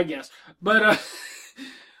 I guess. But,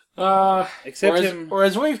 Except or, him. or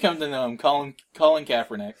as we've come to know him, Colin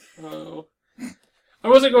Kaepernick. I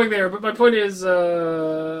wasn't going there, but my point is,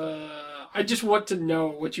 I just want to know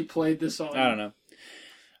what you played this on. I don't know.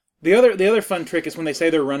 The other fun trick is when they say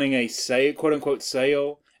they're running a sale, quote unquote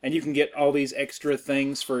sale, and you can get all these extra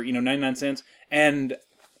things for 99 cents. And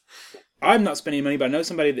I'm not spending money, but I know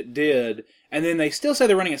somebody that did. And then they still say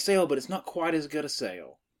they're running a sale, but it's not quite as good a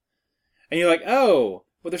sale. And you're like, oh,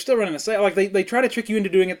 but they're still running a sale. Like they try to trick you into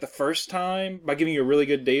doing it the first time by giving you a really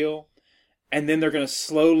good deal, and then they're going to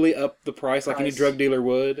slowly up the price like any drug dealer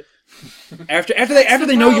would. After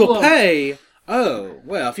they know you'll pay. Oh,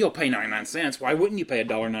 well, if you'll pay 99 cents, why wouldn't you pay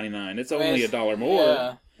 $1.99? It's only $1 more.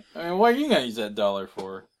 Yeah. I mean, what are you going to use that $1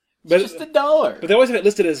 for? It's But- just $1. But they always have it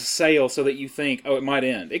listed as a sale so that you think, oh, it might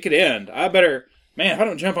end. It could end. Man, if I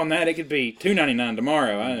don't jump on that, it could be $2.99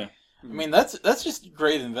 tomorrow. I mean, that's just a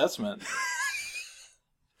great investment.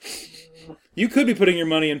 You could be putting your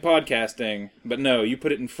money in podcasting, but no, you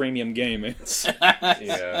put it in freemium gaming.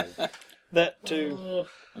 Yeah. That too.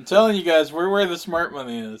 I'm telling you guys, we're where the smart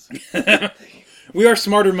money is. We are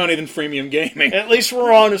smarter money than freemium gaming. At least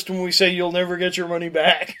we're honest when we say you'll never get your money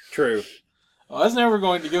back. True. Well, I was never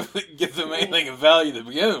going to give them anything of value to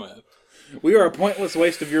begin with. We are a pointless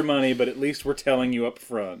waste of your money, but at least we're telling you up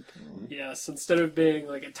front. Yes, instead of being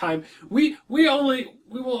like a time, we will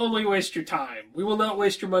only waste your time. We will not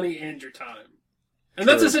waste your money and your time. And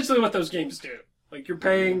that's essentially what those games do. Like, you're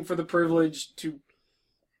paying for the privilege to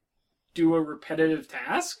do a repetitive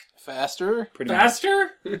task Faster? Pretty much.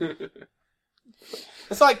 faster.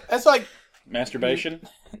 That's like Masturbation?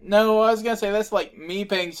 no, I was gonna say that's like me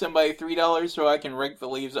paying somebody $3 so I can rake the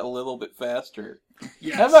leaves a little bit faster.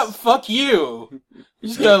 Yes. How about fuck you? You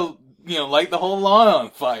just gotta light the whole lawn on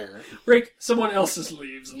fire. break someone else's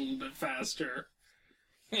leaves a little bit faster?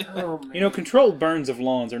 Oh, man. Controlled burns of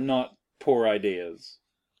lawns are not poor ideas.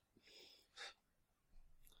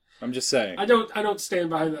 I'm just saying. I don't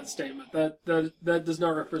stand behind that statement. That does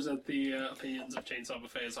not represent the opinions of Chainsaw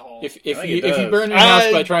Buffet as a whole. If I think you it does. burn your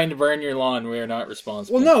house by trying to burn your lawn, we are not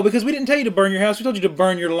responsible. Well, no, because we didn't tell you to burn your house. We told you to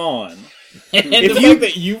burn your lawn. and If the you- fact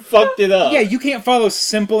that you fucked it up. Yeah, you can't follow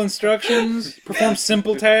simple instructions, perform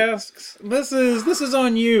simple tasks. This is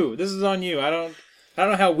on you. This is on you. I don't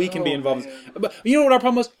know how we can be Oh, involved. man. But you know what our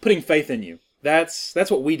problem was? Putting faith in you. That's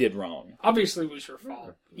what we did wrong. Obviously, it was your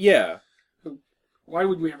fault. Yeah. Why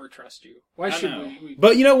would we ever trust you? Why I should know. we?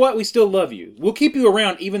 But you know what? We still love you. We'll keep you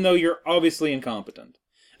around even though you're obviously incompetent.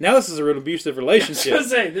 Now this is a real abusive I was relationship. gonna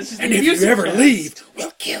say, this is the And if you abusive ever test. leave,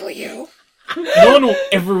 we'll kill you. No one will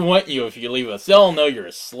ever want you if you leave us. They'll know you're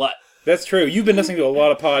a slut. That's true. You've been listening to a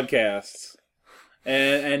lot of podcasts.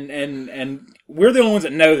 And we're the only ones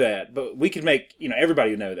that know that, but we could make,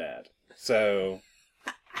 everybody know that. So,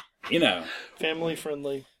 Family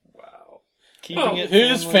friendly. Wow. Keeping Oh, it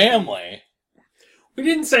Who's family? We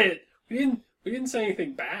didn't say it. We didn't say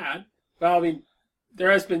anything bad. Well, I mean, there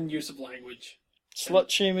has been use of language. Slut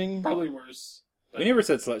shaming. Probably worse. we never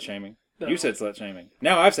said slut shaming. No. You said slut shaming.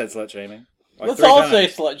 Now I've said slut shaming. Like Let's 3 all times. say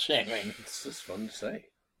slut shaming. It's just fun to say.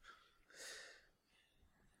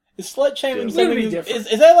 Is slut shaming It's gonna something? be different.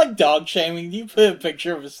 Is that like dog shaming? Do you put a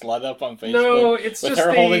picture of a slut up on Facebook? No, it's with just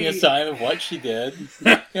her the... holding a sign of what she did.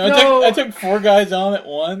 No. I took 4 guys on at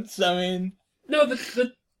once. I mean, No,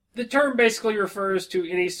 the term basically refers to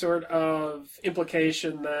any sort of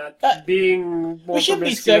implication that That- being more we shouldn't be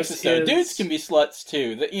promiscuous sexist though. is... Dudes can be sluts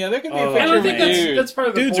too. There can be a Oh, I picture don't of a think dude. that's part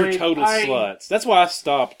of the Dudes point. are total I- sluts. That's why I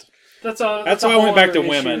stopped. That's That's a why I went whole back to other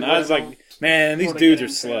women. issue I was that like, man, these wanna dudes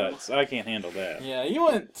get are into. sluts. I can't handle that. Yeah, you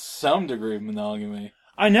want some degree of monogamy.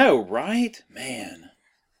 I know, right? Man.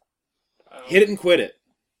 Oh. Hit it and quit it.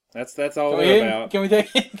 That's all we're about. Can we take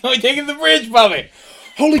it to the bridge, Bobby?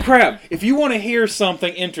 Holy crap! If you want to hear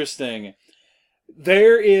something interesting,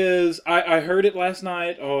 there is... I heard it last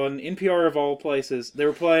night on NPR of all places. They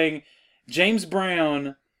were playing James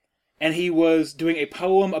Brown, and he was doing a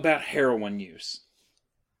poem about heroin use.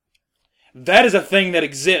 That is a thing that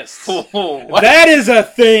exists. What? That is a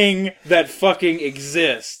thing that fucking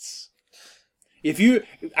exists. If you,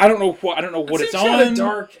 I don't know what it's seems kinda on.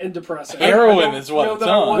 dark and depressing. Heroin I don't is what know it's that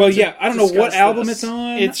I on. want Well, to yeah, I don't know what discuss album this. it's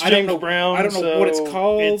on. It's I don't James know, Brown. I don't know what it's so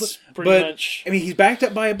called. It's pretty but much. I mean, he's backed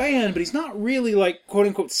up by a band, but he's not really like quote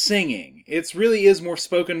unquote singing. It's really is more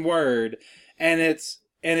spoken word, and it's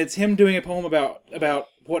him doing a poem about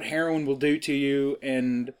what heroin will do to you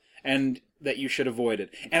and that you should avoid it.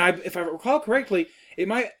 And if I recall correctly, it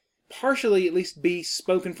might partially at least be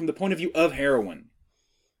spoken from the point of view of heroin.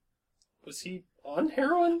 Was he on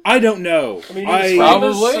heroin? I don't know. I mean, I- he's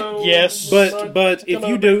Probably. famous, so Yes. it's But not if gonna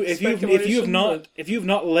you do make if you speculation, have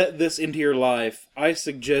not let this into your life, I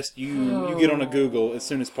suggest you get on a Google as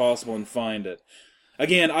soon as possible and find it.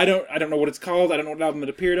 Again, I don't know what it's called. I don't know what album it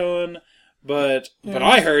appeared on, but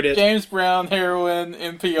I heard it. James Brown, heroin,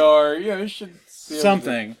 NPR. You should see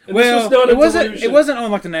Something. And this Well, was not a it wasn't. delusion. It wasn't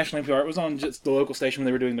on like the national NPR. It was on just the local station when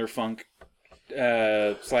they were doing their funk /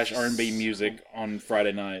 R&B music on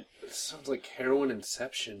Friday night. It sounds like heroin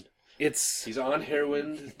inception. It's He's on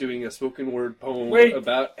heroin doing a spoken word poem Wait.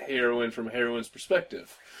 about heroin from heroin's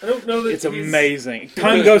perspective. I don't know that it's he's- amazing.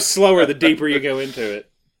 Time goes slower the deeper you go into it.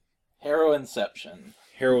 Heroinception.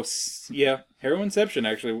 Heroinception.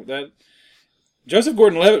 Actually, that Joseph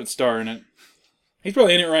Gordon-Levitt star in it. He's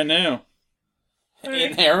probably in it right now.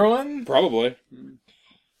 In heroin? Probably.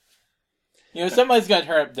 You know, somebody's got to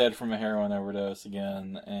turn up dead from a heroin overdose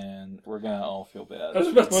again, and we're gonna all feel I was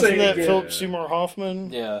bad. about to say Wasn't that again. Philip Seymour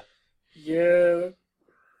Hoffman? Yeah. Yeah,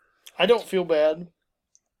 I don't feel bad.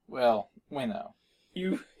 Well, we know.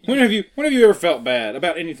 you. When have you ever felt bad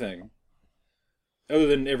about anything, other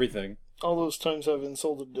than everything? All those times I've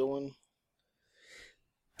insulted Dylan.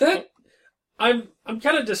 That I'm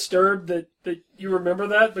kind of disturbed that you remember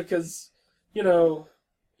that because you know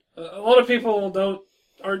a lot of people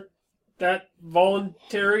aren't that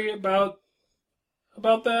voluntary about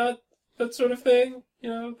that sort of thing. You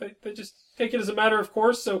know, they just take it as a matter of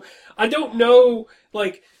course. So I don't know,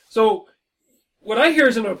 like, so what I hear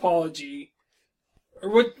is an apology, or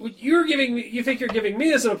what you're giving me, you think you're giving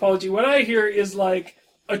me as an apology. What I hear is like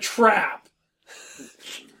a trap.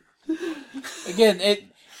 Again,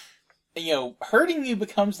 hurting you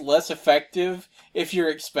becomes less effective if you're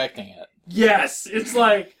expecting it. Yes, it's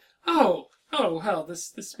like, oh, hell,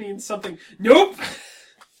 this means something. Nope.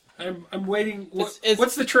 I'm waiting. It's-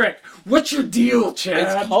 What's the trick? What's your deal, Chad?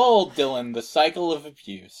 It's called, Dylan, The Cycle of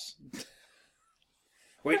Abuse.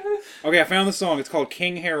 Wait. Okay, I found the song. It's called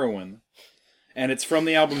King Heroin, and it's from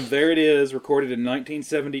the album There It Is, recorded in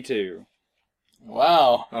 1972.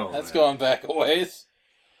 Wow. Oh, That's man. going back a ways.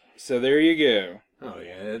 So there you go. Oh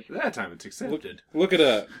yeah, at that time it's accepted. Look it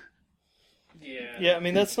up. Yeah. Yeah, I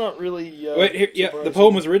mean that's not really. Wait, here, yeah, the surprising.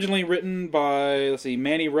 poem was originally written by,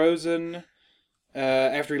 Manny Rosen.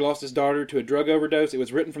 After he lost his daughter to a drug overdose, it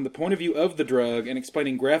was written from the point of view of the drug and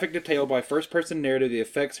explaining graphic detail by first-person narrative the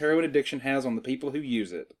effects heroin addiction has on the people who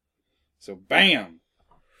use it. So, bam!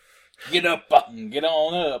 Get up, button. Get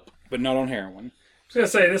on up. But not on heroin. I was gonna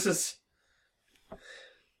say this is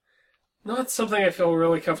not something I feel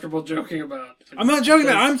really comfortable joking about. I'm not joking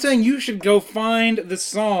about it. I'm saying you should go find the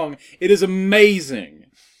song. It is amazing.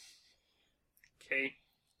 Okay.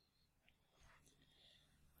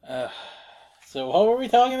 So what were we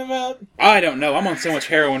talking about? I don't know. I'm on so much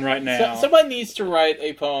heroin right now. Somebody needs to write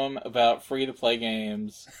a poem about free-to-play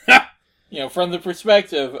games. From the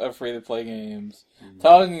perspective of free-to-play games.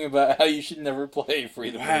 Talking about how you should never play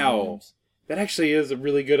free-to-play Wow. games. That actually is a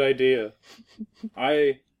really good idea.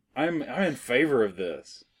 I'm in favor of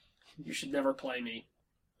this. You should never play me.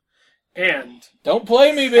 And Don't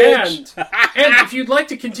play me, bitch! and if you'd like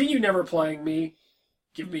to continue never playing me,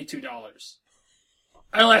 give me $2.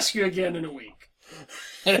 I'll ask you again in a week.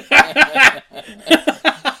 You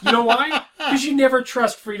know why? Because you never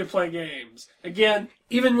trust free-to-play games. Again,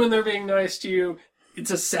 even when they're being nice to you,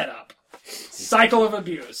 it's a setup. Cycle of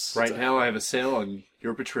abuse. Right now I have a sale on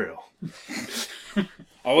your betrayal.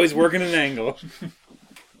 Always working an angle.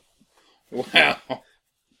 Wow.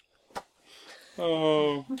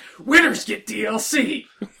 Oh, Winners get DLC.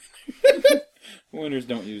 winners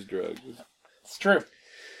don't use drugs. It's true.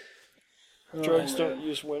 Drugs don't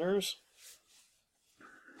use winners.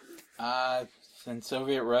 In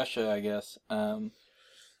Soviet Russia, I guess. Does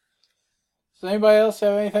anybody else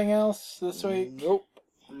have anything else this week? Nope.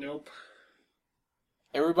 Nope.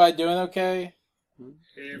 Everybody doing okay?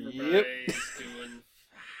 Everybody's doing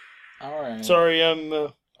Alright. Sorry, I'm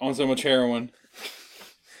On so much heroin.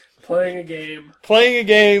 playing a game. playing a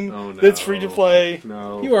game Oh, no. that's free to play.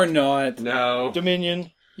 No. You are not. No.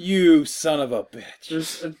 Dominion. You son of a bitch.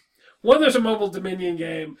 There's a mobile Dominion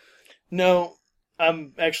game No,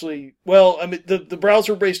 I'm actually... Well, I mean, the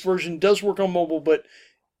browser-based version does work on mobile, but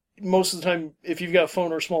most of the time, if you've got a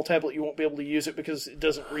phone or a small tablet, you won't be able to use it because it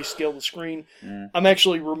doesn't rescale the screen. I'm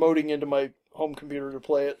actually remoting into my home computer to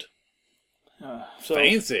play it. So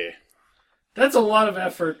Fancy. That's a lot of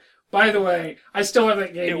effort. By the way, I still have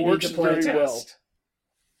that game It you need works to play very test. well.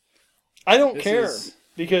 I don't This care is-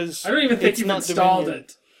 because I don't even think it's you've not installed Dominion.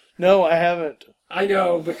 it. No, I haven't. I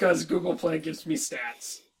know, because Google Play gives me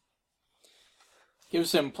stats.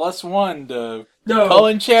 Gives him +1 to No. call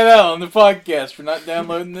and chat out on the podcast for not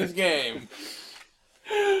downloading this game.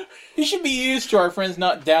 You should be used to our friends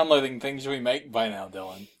not downloading things we make by now,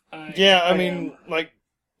 Dylan. Yeah, I am. mean, like,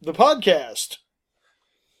 the podcast.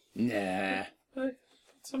 Nah. I put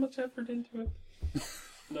so much effort into it.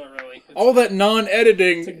 Not really. It's All that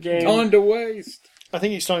non-editing It's a game. gone to waste. I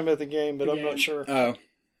think he's talking about the game, but The I'm game. not sure. Oh.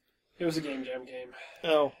 It was a Game Jam game.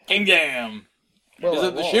 Oh. King Jam. Well, Is I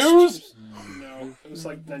it the lost. shoes? No, it was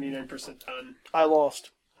like 99% done. I lost.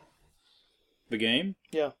 The game?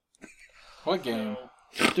 What game?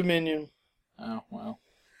 No. Dominion. Oh, well.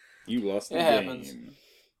 You lost the It game. happens.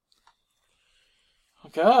 Oh,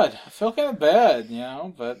 God. I feel kind of bad,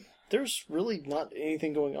 but... There's really not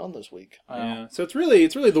anything going on this week. Yeah. So it's really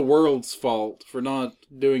the world's fault for not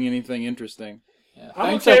doing anything interesting. Yeah.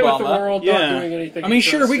 I'm Thanks, okay Obama. with the world Yeah. not doing anything. I mean,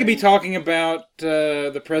 sure, we could be interesting. talking about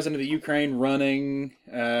the president of the Ukraine running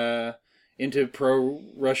into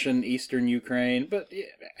pro-Russian Eastern Ukraine, but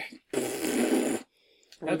Or the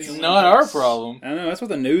That's not our Olympics. problem, I don't know. That's what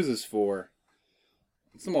the news is for.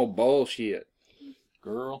 It's some old bullshit.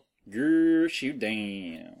 girl. Grr, shoot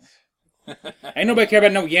down. Ain't nobody care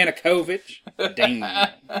about no Yanukovych.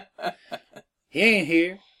 Damn. He ain't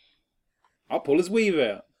here. I'll pull his weave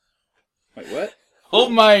out. Wait, what?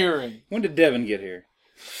 Hold my earring. When did Devin get here?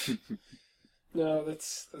 No,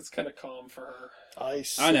 that's kind of calm for her.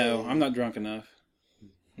 I know. I'm not drunk enough.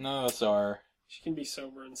 No, sorry. She can be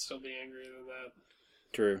sober and still be angrier than that.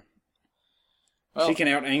 True. Well, She can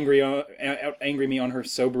out angry me on her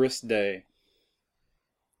soberest day,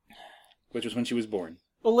 which was when she was born.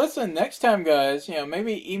 Well, listen, next time, guys,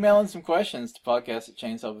 maybe email in some questions to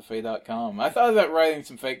podcast@chainsawbuffet.com. I thought about writing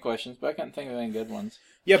some fake questions, but I couldn't think of any good ones.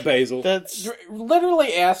 Yeah, Basil. That's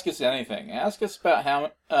Literally ask us anything. Ask us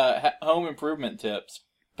about home improvement tips,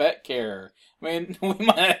 pet care. I mean, we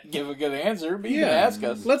might not give a good answer, but you can ask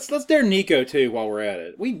us. Let's dare Nico too while we're at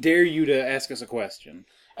it. We dare you to ask us a question.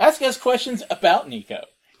 Ask us questions about Nico.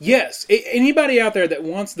 Yes, anybody out there that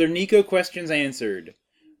wants their Nico questions answered,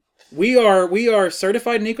 we are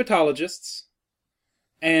certified Nicotologists,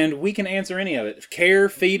 and we can answer any of it. Care,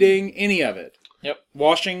 feeding, any of it. Yep.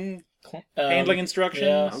 Washing, handling instructions.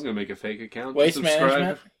 yeah. I'm gonna make a fake account. Waste subscribe,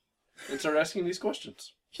 management. and start asking these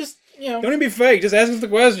questions. Just, Don't even be fake. Just ask us the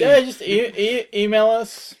question. yeah, just email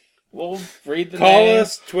us. We'll read the Call name.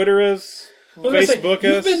 us, Twitter us, I was gonna say, Facebook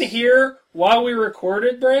you've us. been here while we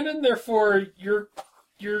recorded, Brandon. Therefore, you're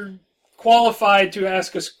qualified to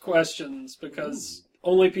ask us questions because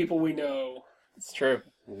only people we know. It's true.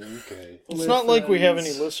 Okay. it's not like we have any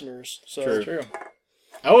friends. listeners. So True. True.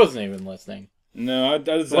 I wasn't even listening. No, What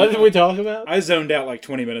did we talk about? I zoned out like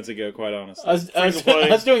 20 minutes ago, quite honestly. I was Free to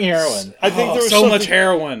play. doing heroin. I think there was so something, much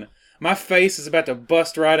heroin. My face is about to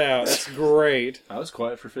bust right out. That's great. I was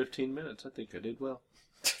quiet for 15 minutes. I think I did well.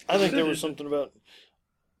 I think there was something about.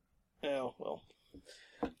 Yeah, well,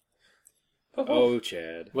 Oh,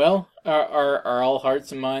 Chad. Well, are all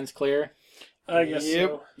hearts and minds clear? I guess Yep.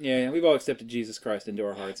 so. Yeah, we've all accepted Jesus Christ into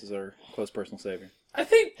our hearts as our close personal savior. I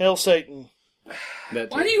think. hail Satan.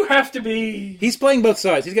 That Why too. do you have to be? He's playing both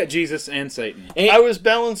sides. He's got Jesus and Satan. I was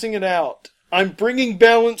balancing it out. I'm bringing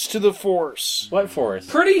balance to the force. What force?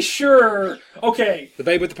 Pretty sure. Okay, The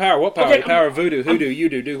babe with the power. What power? Okay, the power of voodoo. Hoodoo. You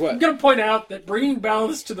do I'm what? going to point out that bringing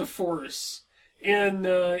balance to the Force in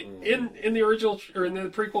the original or in the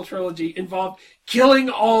prequel trilogy involved killing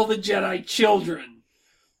all the Jedi children.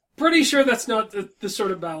 Pretty sure that's not the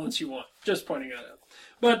sort of balance you want. Just pointing that out.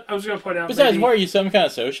 But I was going to point out. Besides, maybe- what are you, some kind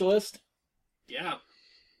of socialist? Yeah.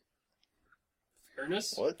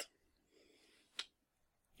 Fairness. What?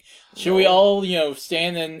 Should we all,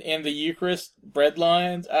 stand in the Eucharist bread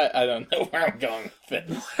lines? I don't know where I'm going with it.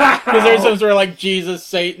 Because there's some sort of like Jesus,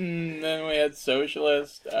 Satan, then we had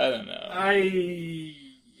socialist. I don't know. I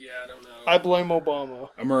don't know. I blame Obama.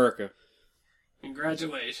 America.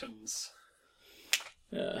 Congratulations.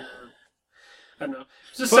 Yeah. I don't know.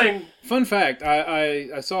 Just saying. Fun fact: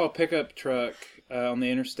 I saw a pickup truck on the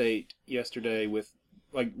interstate yesterday with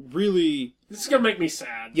really This is going to make me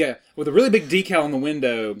sad. with a really big decal on the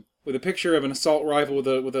window with a picture of an assault rifle with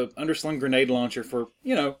a underslung grenade launcher for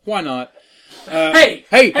why not.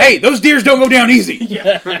 Hey, those deers don't go down easy.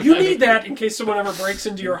 Yeah, you need that in case someone ever breaks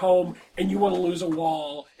into your home and you want to lose a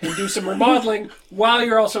wall and do some remodeling while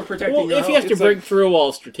you're also protecting Well, your if home. you have to It's break through a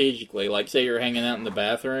wall strategically, like say you're hanging out in the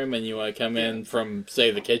bathroom and you want to come in from,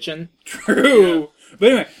 say, the kitchen. True. But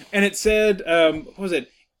anyway, and it said, what was it?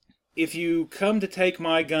 If you come to take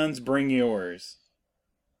my guns, bring yours.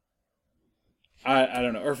 I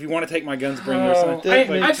don't know. Or if you want to take my guns, bring yours.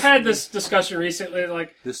 I've had this discussion recently.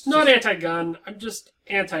 Like, This not just- anti-gun. I'm just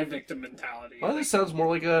anti-victim mentality. Well, this sounds more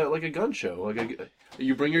like a gun show.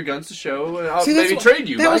 You bring your guns to show, and I'll See, that's maybe what- trade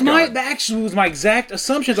you. That actually was my exact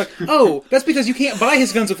assumption. It's like, oh, that's because you can't buy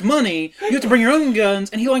his guns with money. You have to bring your own guns,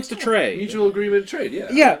 and he likes to trade. Mutual agreement trade. Yeah.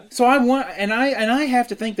 Yeah, so I want, and I have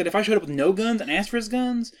to think that if I showed up with no guns and asked for his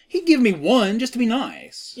guns, he'd give me one just to be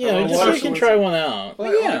nice. Yeah, just so you can try one out.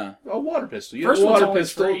 Like, Yeah. a water pistol. You First have a one's water always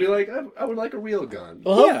pistol. free. Be like, I would like a real gun.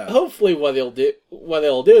 Well, Yeah. hopefully what they'll do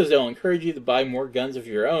is they'll encourage you to buy more guns of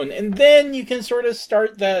your own, and then you can sort of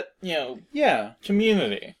start that, Yeah. community.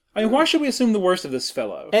 I mean, why should we assume the worst of this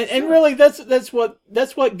fellow? And really, that's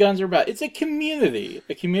what guns are about. It's a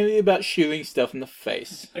community about shooting stuff in the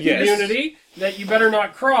face. A Yes. community that you better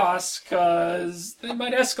not cross because they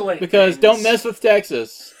might escalate. Because things. don't mess with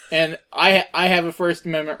Texas, and I have a First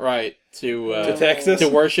Amendment right to Texas? to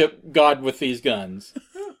worship God with these guns.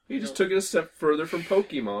 He just took it a step further from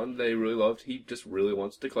Pokemon. They really loved. He just really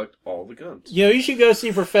wants to collect all the guns. You should go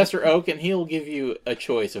see Professor Oak, and he'll give you a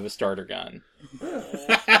choice of a starter gun.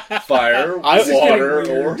 Fire, This is water,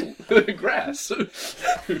 getting or grass.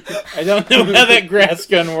 I don't know how that grass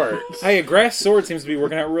gun works. Hey, a grass sword seems to be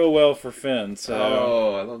working out real well for Finn, so...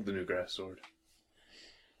 Oh, I love the new grass sword.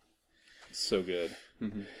 So good.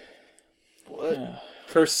 What?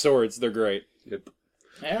 Cursed swords, they're great. Yep.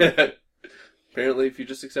 Yeah. Apparently, if you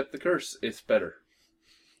just accept the curse, it's better.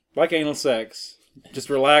 Like anal sex. Just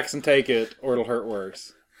relax and take it, or it'll hurt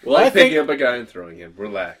worse. Well, Like I think picking up a guy and throwing him.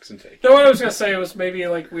 Relax and take it. No, what I was gonna say was maybe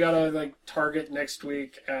like we ought to target next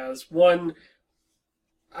week as one.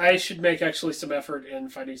 I should make actually some effort in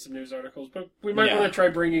finding some news articles, but we might Yeah. want to try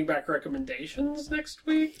bringing back recommendations next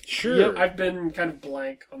week. Sure. I've been kind of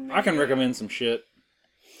blank on the. I can recommend some shit.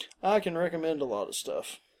 I can recommend a lot of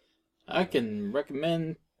stuff. I can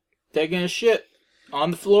recommend taking a shit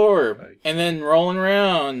on the floor and then rolling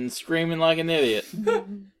around and screaming like an idiot.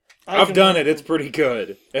 I've done it. It's pretty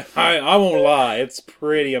good. I won't lie. It's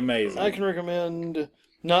pretty amazing. I can recommend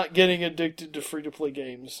not getting addicted to free-to-play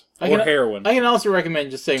games. Or heroin. I can also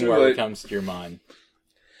recommend just saying Too whatever late. comes to your mind.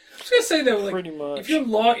 I was gonna say though, like Pretty much.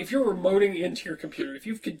 if you're remoting into your computer, if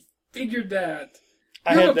you've configured that,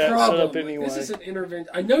 I you have had a that problem. set up Like, anyway. this is an intervention.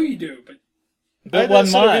 I know you do, but I But had one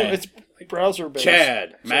that set up mine. anyway. It's browser-based.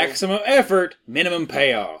 Chad, So- maximum effort, minimum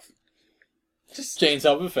payoff. just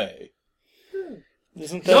Chainsaw Buffet.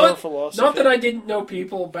 Isn't that our not, philosophy? not that I didn't know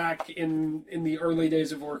people back in the early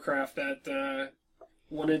days of Warcraft that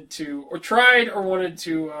wanted to or tried or wanted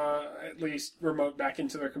to at least remote back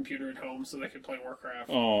into their computer at home so they could play Warcraft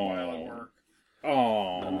Oh. while at work.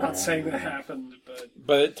 Oh. I'm not saying that happened, but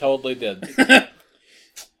But it totally did.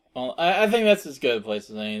 Well, I think that's as good a place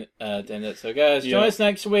as any to end it. So, guys, join Yeah. us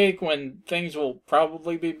next week when things will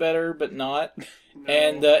probably be better, but not. no.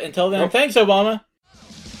 And until then, thanks, Obama.